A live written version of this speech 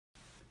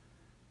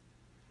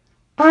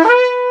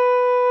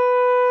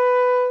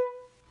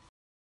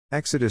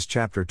Exodus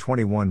chapter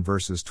 21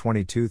 verses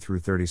 22 through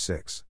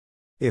 36.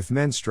 If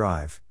men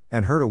strive,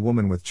 and hurt a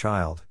woman with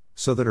child,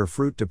 so that her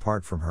fruit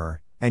depart from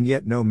her, and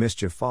yet no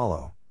mischief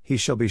follow, he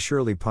shall be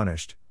surely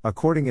punished,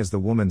 according as the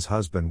woman's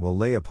husband will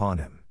lay upon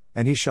him,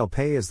 and he shall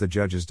pay as the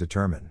judges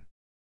determine.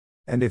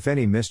 And if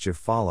any mischief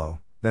follow,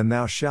 then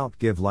thou shalt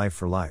give life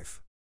for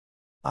life,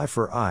 eye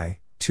for eye,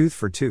 tooth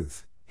for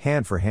tooth,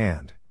 hand for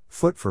hand,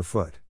 foot for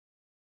foot,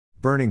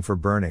 burning for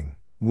burning,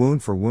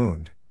 wound for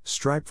wound,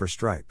 stripe for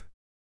stripe.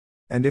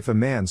 And if a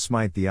man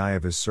smite the eye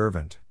of his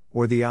servant,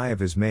 or the eye of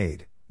his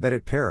maid, that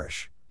it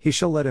perish, he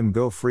shall let him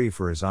go free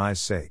for his eye's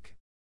sake.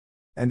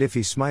 And if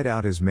he smite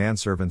out his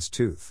manservant's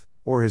tooth,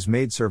 or his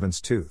maidservant's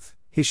tooth,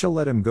 he shall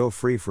let him go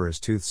free for his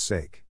tooth's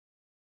sake.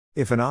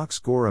 If an ox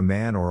gore a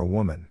man or a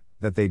woman,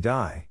 that they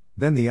die,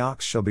 then the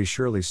ox shall be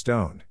surely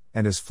stoned,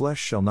 and his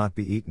flesh shall not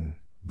be eaten,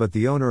 but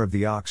the owner of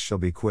the ox shall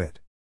be quit.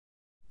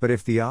 But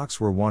if the ox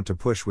were wont to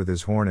push with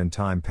his horn in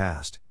time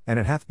past, and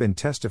it hath been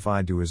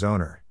testified to his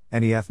owner,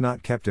 and he hath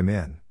not kept him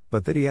in,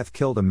 but that he hath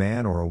killed a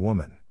man or a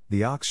woman,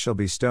 the ox shall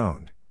be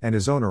stoned, and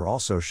his owner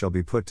also shall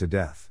be put to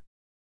death.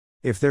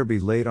 If there be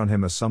laid on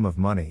him a sum of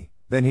money,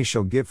 then he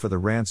shall give for the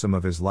ransom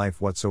of his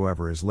life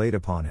whatsoever is laid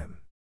upon him.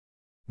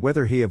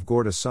 Whether he have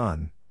gored a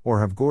son, or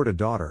have gored a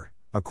daughter,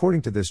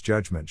 according to this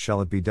judgment shall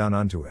it be done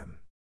unto him.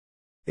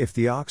 If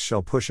the ox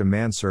shall push a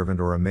manservant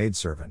or a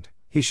maidservant,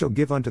 he shall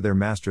give unto their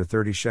master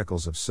 30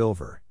 shekels of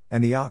silver,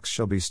 and the ox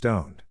shall be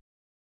stoned.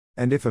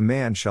 And if a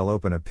man shall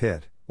open a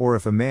pit, or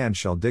if a man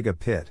shall dig a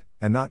pit,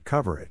 and not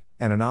cover it,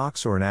 and an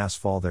ox or an ass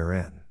fall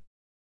therein,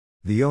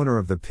 the owner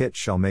of the pit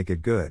shall make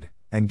it good,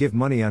 and give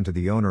money unto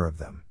the owner of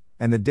them,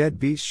 and the dead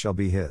beast shall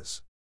be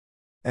his.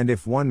 And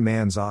if one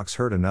man's ox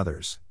hurt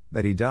another's,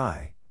 that he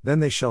die,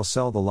 then they shall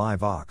sell the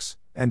live ox,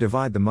 and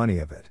divide the money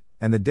of it,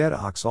 and the dead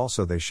ox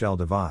also they shall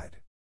divide.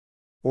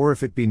 Or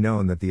if it be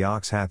known that the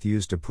ox hath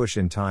used to push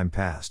in time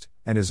past,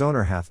 and his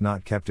owner hath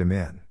not kept him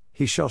in,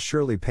 he shall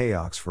surely pay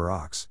ox for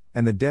ox,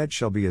 and the dead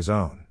shall be his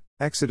own.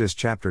 Exodus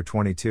chapter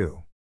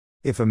 22.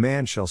 If a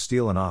man shall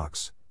steal an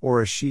ox,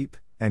 or a sheep,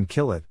 and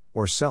kill it,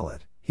 or sell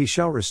it, he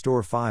shall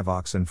restore 5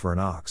 oxen for an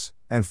ox,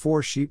 and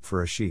 4 sheep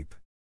for a sheep.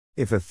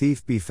 If a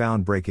thief be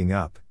found breaking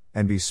up,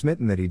 and be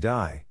smitten that he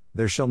die,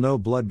 there shall no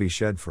blood be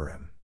shed for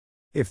him.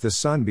 If the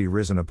sun be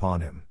risen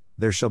upon him,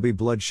 there shall be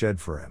blood shed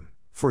for him,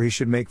 for he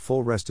should make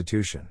full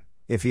restitution.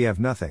 If he have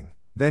nothing,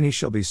 then he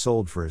shall be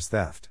sold for his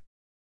theft.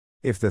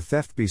 If the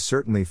theft be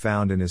certainly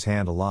found in his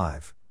hand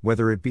alive,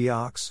 whether it be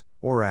ox,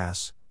 or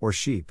ass, or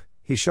sheep,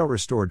 he shall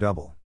restore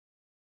double.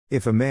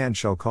 If a man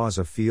shall cause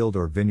a field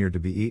or vineyard to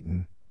be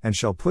eaten, and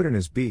shall put in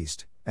his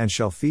beast, and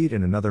shall feed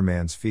in another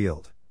man's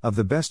field, of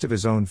the best of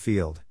his own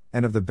field,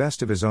 and of the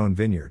best of his own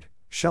vineyard,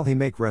 shall he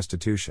make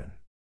restitution.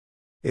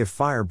 If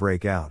fire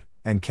break out,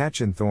 and catch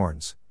in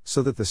thorns,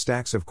 so that the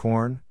stacks of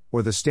corn,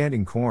 or the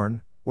standing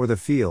corn, or the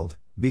field,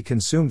 be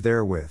consumed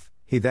therewith,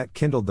 he that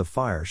kindled the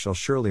fire shall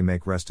surely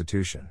make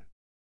restitution.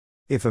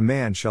 If a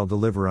man shall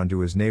deliver unto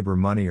his neighbor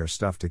money or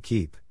stuff to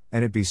keep,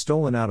 and it be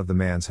stolen out of the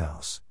man's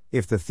house,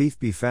 if the thief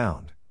be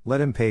found,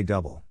 let him pay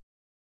double.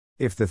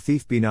 If the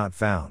thief be not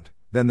found,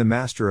 then the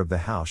master of the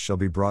house shall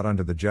be brought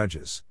unto the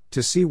judges,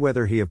 to see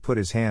whether he have put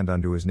his hand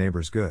unto his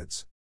neighbor's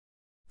goods.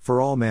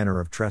 For all manner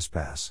of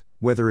trespass,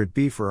 whether it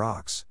be for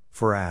ox,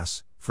 for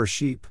ass, for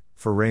sheep,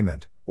 for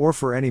raiment, or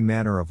for any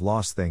manner of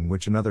lost thing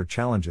which another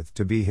challengeth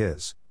to be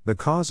his, the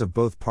cause of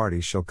both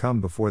parties shall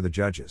come before the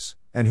judges,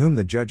 and whom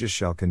the judges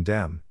shall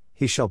condemn,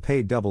 he shall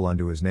pay double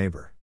unto his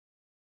neighbor.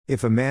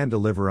 If a man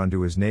deliver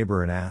unto his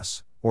neighbor an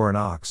ass, or an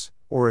ox,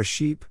 or a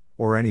sheep,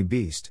 or any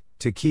beast,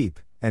 to keep,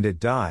 and it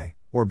die,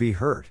 or be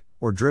hurt,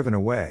 or driven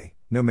away,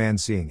 no man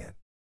seeing it,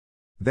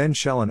 then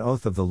shall an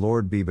oath of the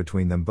Lord be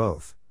between them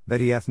both,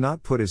 that he hath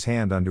not put his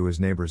hand unto his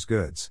neighbor's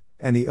goods,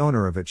 and the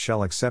owner of it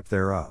shall accept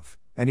thereof,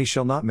 and he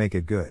shall not make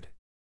it good.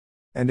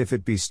 And if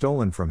it be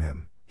stolen from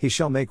him, he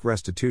shall make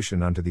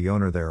restitution unto the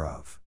owner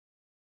thereof.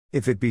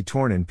 If it be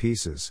torn in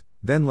pieces,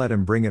 then let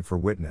him bring it for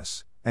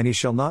witness, and he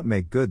shall not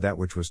make good that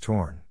which was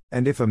torn.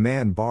 And if a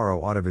man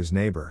borrow aught of his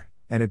neighbor,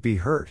 and it be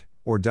hurt,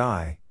 or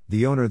die,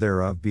 the owner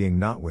thereof being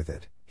not with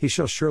it, he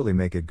shall surely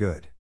make it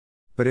good.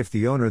 But if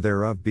the owner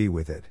thereof be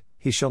with it,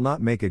 he shall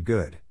not make it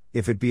good.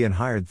 If it be an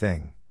hired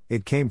thing,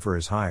 it came for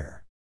his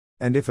hire.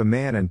 And if a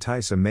man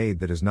entice a maid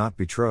that is not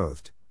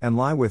betrothed, and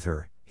lie with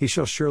her, he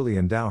shall surely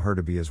endow her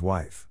to be his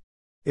wife.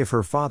 If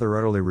her father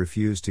utterly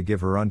refuse to give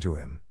her unto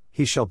him,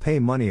 he shall pay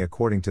money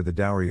according to the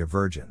dowry of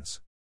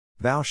virgins.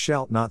 Thou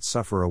shalt not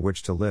suffer a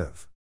witch to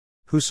live.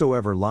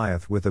 Whosoever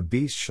lieth with a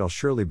beast shall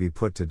surely be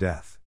put to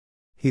death.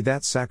 He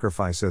that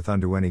sacrificeth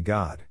unto any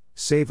god,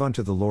 save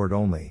unto the Lord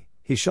only,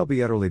 he shall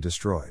be utterly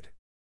destroyed.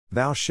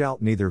 Thou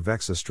shalt neither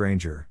vex a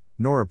stranger,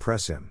 nor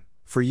oppress him,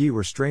 for ye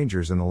were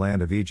strangers in the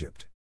land of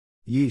Egypt.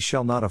 Ye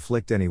shall not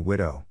afflict any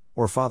widow,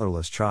 or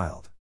fatherless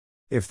child.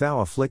 If thou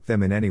afflict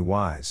them in any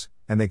wise,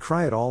 and they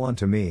cry at all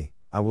unto me,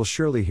 I will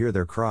surely hear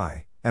their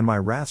cry, and my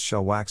wrath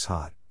shall wax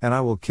hot, and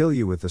I will kill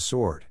you with the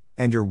sword,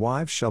 and your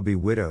wives shall be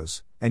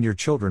widows, and your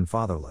children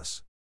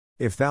fatherless.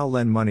 If thou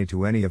lend money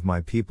to any of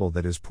my people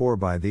that is poor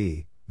by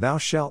thee, thou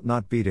shalt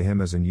not be to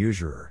him as an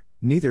usurer,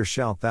 neither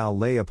shalt thou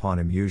lay upon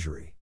him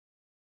usury.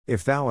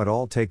 If thou at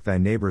all take thy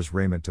neighbor's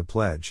raiment to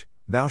pledge,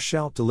 thou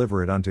shalt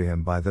deliver it unto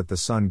him by that the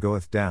sun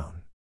goeth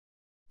down.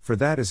 For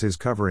that is his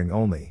covering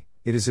only,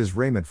 it is his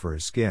raiment for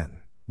his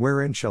skin,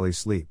 wherein shall he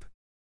sleep?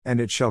 And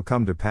it shall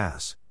come to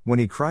pass, when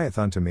he crieth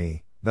unto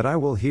me, that I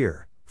will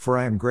hear, for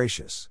I am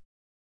gracious.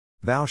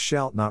 Thou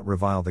shalt not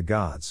revile the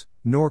gods,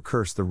 nor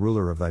curse the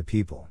ruler of thy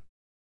people.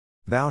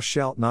 Thou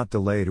shalt not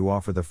delay to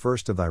offer the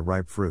first of thy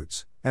ripe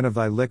fruits, and of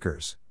thy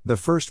liquors, the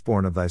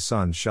firstborn of thy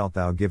sons shalt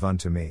thou give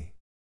unto me.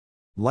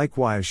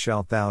 Likewise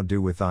shalt thou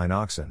do with thine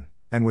oxen,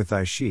 and with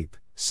thy sheep,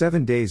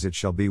 7 days it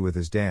shall be with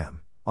his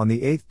dam, on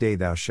the 8th day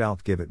thou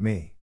shalt give it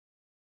me.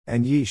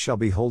 And ye shall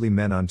be holy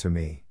men unto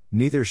me,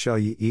 neither shall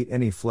ye eat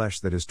any flesh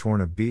that is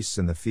torn of beasts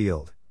in the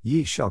field,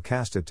 ye shall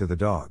cast it to the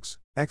dogs.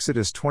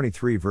 Exodus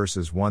 23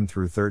 verses 1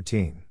 through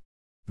 13.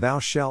 Thou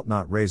shalt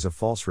not raise a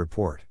false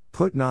report,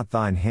 put not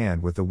thine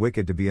hand with the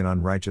wicked to be an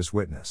unrighteous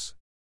witness.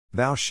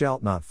 Thou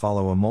shalt not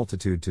follow a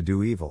multitude to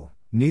do evil,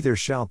 neither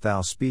shalt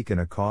thou speak in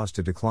a cause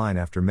to decline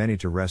after many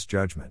to wrest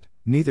judgment,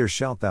 neither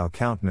shalt thou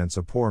countenance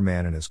a poor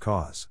man in his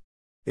cause.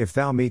 If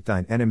thou meet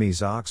thine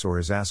enemy's ox or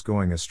his ass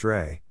going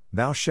astray,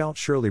 thou shalt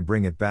surely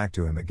bring it back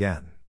to him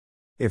again.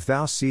 If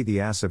thou see the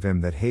ass of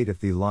him that hateth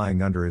thee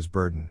lying under his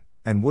burden,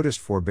 and wouldest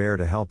forbear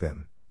to help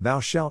him, thou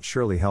shalt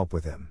surely help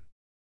with him.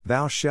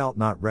 Thou shalt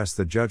not wrest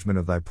the judgment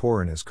of thy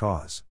poor in his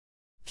cause.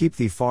 Keep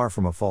thee far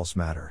from a false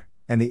matter,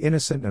 and the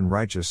innocent and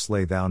righteous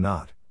slay thou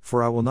not,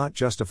 for I will not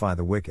justify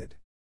the wicked.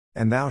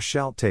 And thou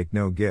shalt take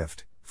no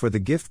gift, for the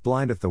gift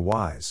blindeth the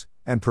wise,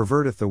 and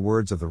perverteth the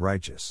words of the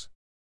righteous.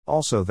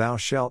 Also thou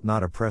shalt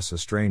not oppress a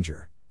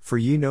stranger, for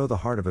ye know the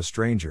heart of a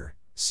stranger,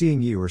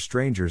 seeing ye were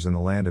strangers in the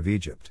land of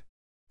Egypt.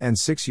 And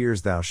 6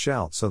 years thou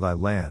shalt sow thy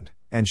land,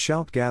 and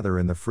shalt gather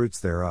in the fruits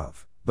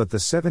thereof, but the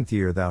 7th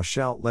year thou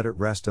shalt let it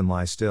rest and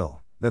lie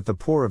still, that the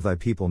poor of thy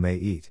people may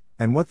eat,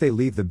 and what they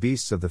leave the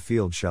beasts of the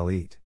field shall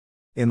eat.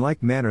 In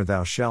like manner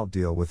thou shalt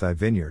deal with thy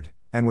vineyard,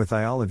 and with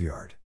thy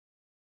oliveyard.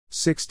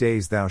 6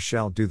 days thou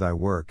shalt do thy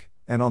work,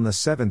 and on the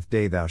 7th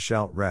day thou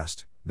shalt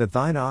rest, that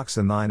thine ox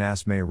and thine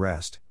ass may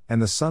rest,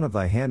 and the son of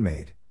thy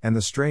handmaid, and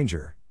the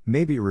stranger,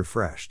 may be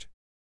refreshed.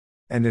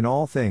 And in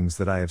all things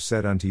that I have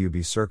said unto you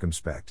be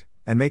circumspect,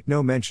 and make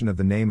no mention of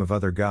the name of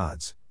other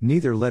gods,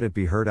 neither let it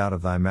be heard out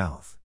of thy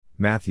mouth.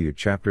 Matthew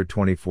chapter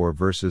 24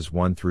 verses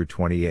 1 through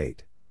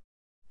 28.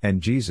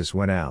 And Jesus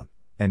went out,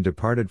 and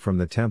departed from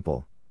the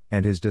temple,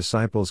 and his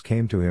disciples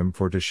came to him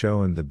for to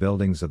show him the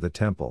buildings of the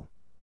temple.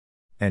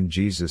 And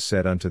Jesus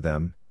said unto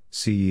them,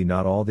 See ye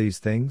not all these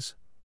things?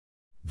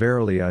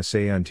 Verily I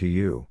say unto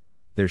you,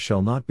 there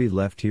shall not be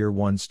left here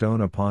one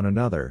stone upon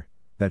another,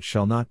 that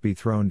shall not be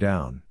thrown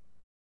down.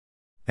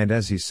 And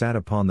as he sat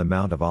upon the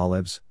Mount of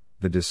Olives,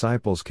 the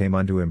disciples came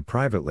unto him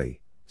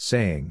privately,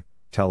 saying,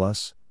 Tell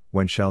us,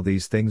 when shall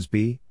these things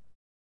be?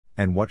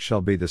 And what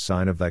shall be the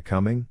sign of thy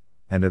coming,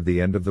 and of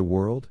the end of the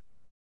world?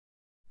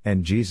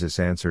 And Jesus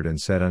answered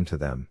and said unto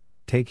them,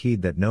 Take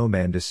heed that no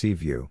man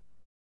deceive you.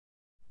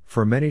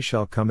 For many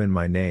shall come in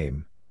my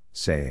name,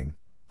 saying,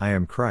 I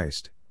am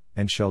Christ,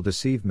 and shall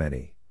deceive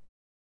many.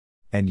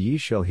 And ye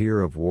shall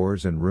hear of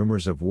wars and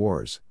rumors of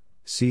wars.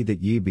 See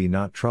that ye be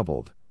not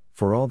troubled,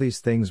 for all these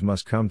things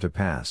must come to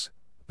pass,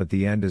 but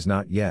the end is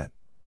not yet.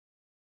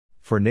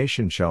 For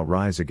nation shall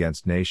rise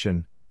against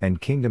nation,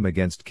 and kingdom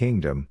against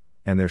kingdom,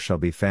 and there shall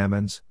be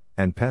famines,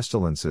 and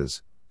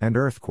pestilences, and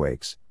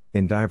earthquakes,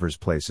 in divers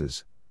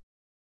places.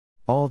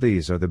 All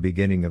these are the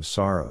beginning of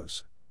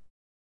sorrows.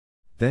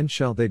 Then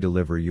shall they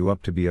deliver you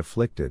up to be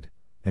afflicted,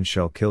 and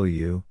shall kill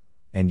you,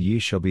 and ye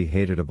shall be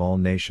hated of all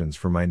nations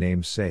for my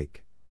name's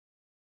sake.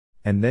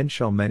 And then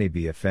shall many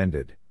be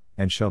offended,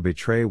 and shall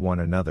betray one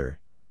another,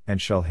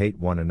 and shall hate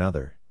one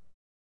another.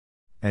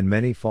 And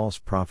many false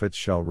prophets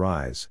shall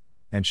rise,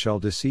 and shall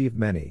deceive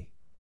many.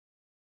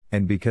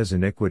 And because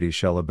iniquity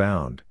shall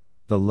abound,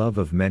 the love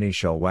of many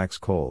shall wax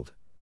cold.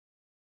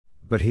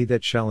 But he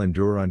that shall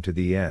endure unto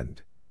the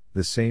end,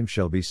 the same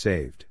shall be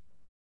saved.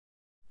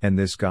 And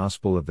this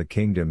gospel of the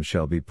kingdom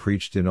shall be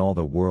preached in all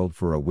the world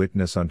for a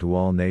witness unto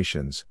all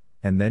nations,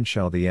 and then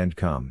shall the end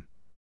come.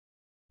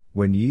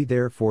 When ye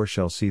therefore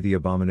shall see the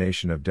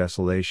abomination of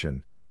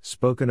desolation,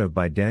 spoken of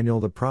by Daniel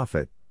the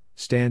prophet,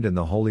 stand in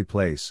the holy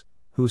place,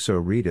 whoso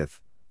readeth,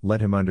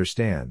 let him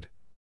understand.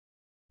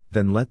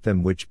 Then let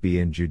them which be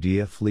in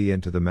Judea flee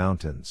into the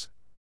mountains.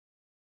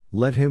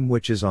 Let him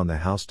which is on the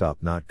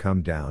housetop not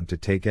come down to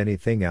take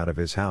anything out of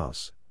his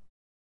house.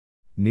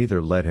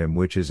 Neither let him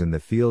which is in the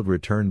field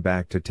return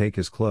back to take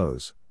his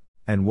clothes.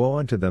 And woe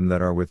unto them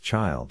that are with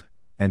child,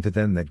 and to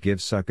them that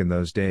give suck in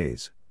those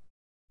days.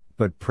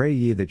 But pray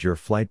ye that your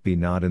flight be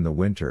not in the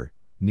winter,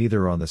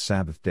 neither on the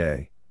Sabbath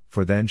day,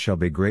 for then shall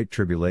be great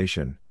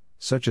tribulation,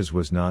 such as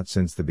was not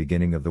since the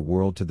beginning of the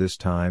world to this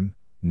time,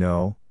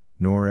 no,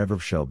 nor ever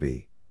shall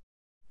be.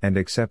 And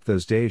except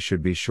those days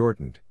should be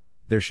shortened,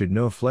 there should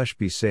no flesh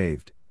be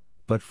saved,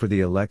 but for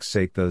the elect's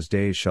sake those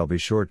days shall be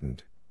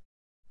shortened.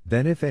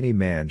 Then if any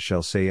man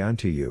shall say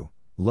unto you,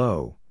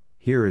 Lo,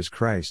 here is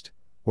Christ,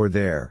 or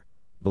there,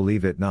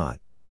 believe it not.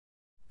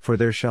 For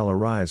there shall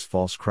arise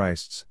false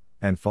Christs,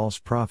 and false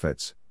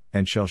prophets,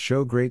 and shall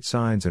show great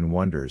signs and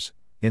wonders,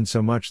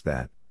 insomuch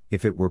that,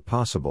 if it were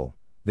possible,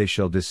 they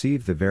shall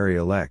deceive the very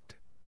elect.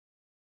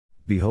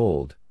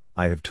 Behold,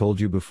 I have told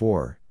you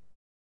before.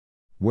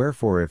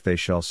 Wherefore if they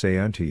shall say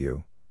unto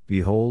you,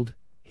 Behold,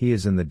 he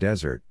is in the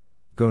desert,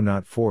 go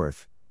not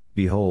forth,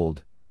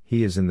 behold,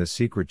 he is in the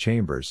secret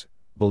chambers,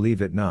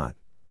 believe it not.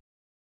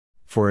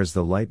 For as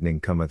the lightning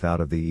cometh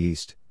out of the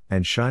east,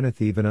 and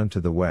shineth even unto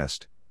the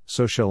west,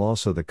 so shall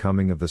also the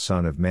coming of the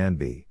Son of Man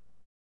be.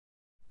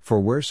 For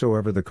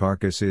wheresoever the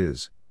carcass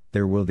is,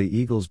 there will the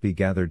eagles be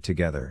gathered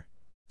together.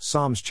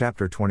 Psalms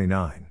chapter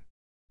 29.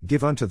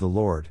 Give unto the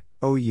Lord,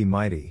 O ye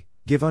mighty,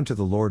 give unto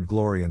the Lord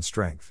glory and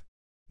strength.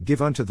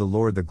 Give unto the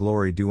Lord the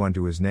glory due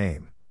unto his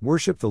name,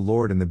 worship the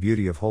Lord in the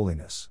beauty of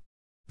holiness.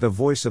 The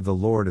voice of the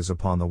Lord is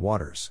upon the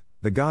waters,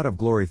 the God of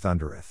glory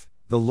thundereth,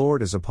 the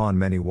Lord is upon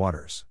many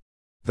waters.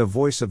 The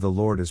voice of the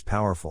Lord is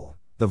powerful,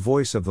 the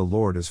voice of the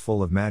Lord is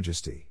full of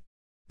majesty.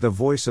 The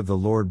voice of the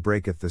Lord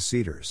breaketh the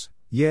cedars,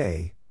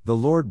 yea, the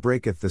Lord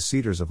breaketh the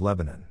cedars of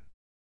Lebanon.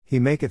 He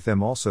maketh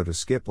them also to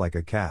skip like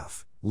a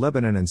calf,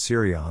 Lebanon and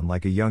Syrian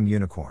like a young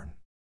unicorn.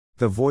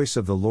 The voice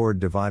of the Lord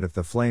divideth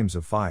the flames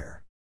of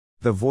fire.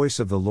 The voice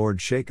of the Lord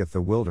shaketh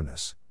the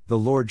wilderness, the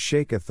Lord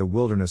shaketh the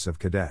wilderness of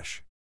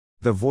Kadesh.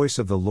 The voice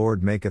of the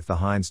Lord maketh the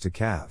hinds to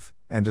calve,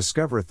 and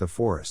discovereth the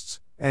forests,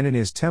 and in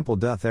his temple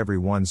doth every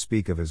one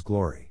speak of his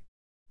glory.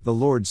 The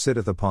Lord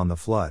sitteth upon the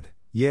flood,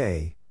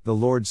 yea, the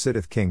Lord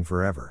sitteth king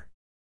forever.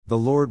 The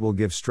Lord will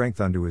give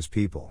strength unto his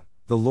people,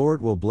 the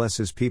Lord will bless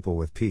his people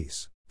with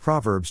peace.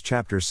 Proverbs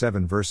chapter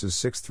 7 verses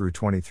 6 through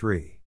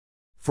 23.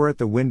 For at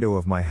the window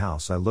of my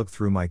house I looked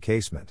through my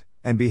casement,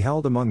 and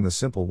beheld among the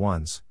simple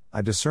ones,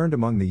 I discerned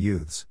among the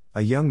youths,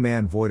 a young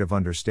man void of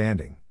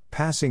understanding,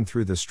 passing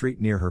through the street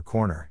near her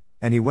corner,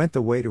 and he went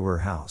the way to her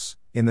house,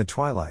 in the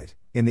twilight,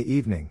 in the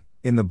evening,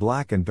 in the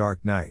black and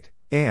dark night,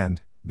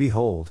 and,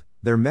 behold,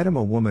 there met him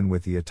a woman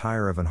with the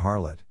attire of an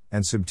harlot,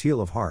 and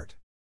subtile of heart.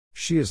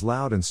 She is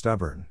loud and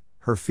stubborn,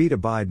 her feet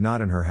abide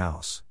not in her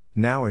house,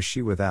 now is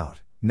she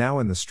without, now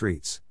in the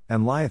streets,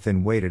 and lieth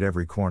in wait at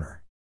every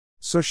corner.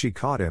 So she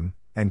caught him,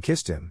 and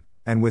kissed him,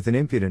 and with an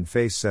impudent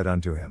face said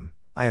unto him,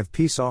 I have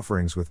peace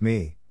offerings with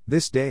me,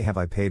 this day have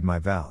I paid my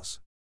vows.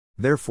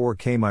 Therefore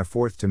came I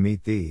forth to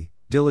meet thee,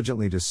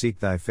 diligently to seek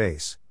thy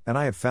face, and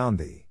I have found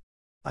thee.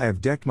 I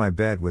have decked my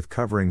bed with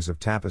coverings of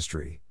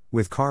tapestry,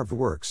 with carved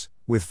works,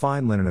 with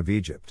fine linen of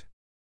Egypt.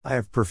 I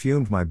have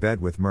perfumed my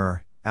bed with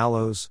myrrh,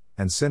 aloes,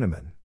 and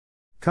cinnamon.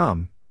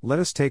 Come, let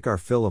us take our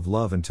fill of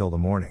love until the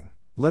morning,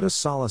 let us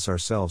solace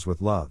ourselves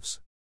with loves.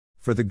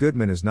 For the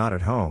goodman is not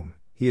at home,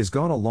 he is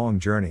gone a long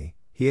journey,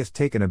 he hath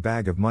taken a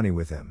bag of money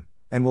with him,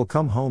 and will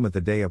come home at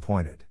the day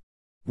appointed.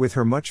 With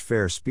her much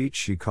fair speech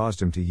she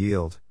caused him to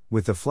yield,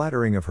 with the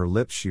flattering of her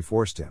lips she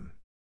forced him.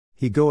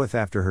 He goeth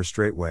after her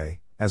straightway,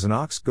 as an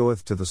ox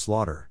goeth to the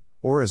slaughter,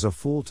 or as a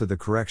fool to the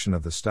correction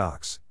of the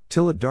stocks,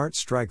 till a dart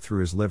strike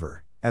through his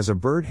liver, as a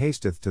bird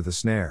hasteth to the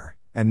snare,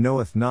 and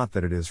knoweth not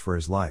that it is for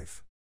his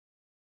life.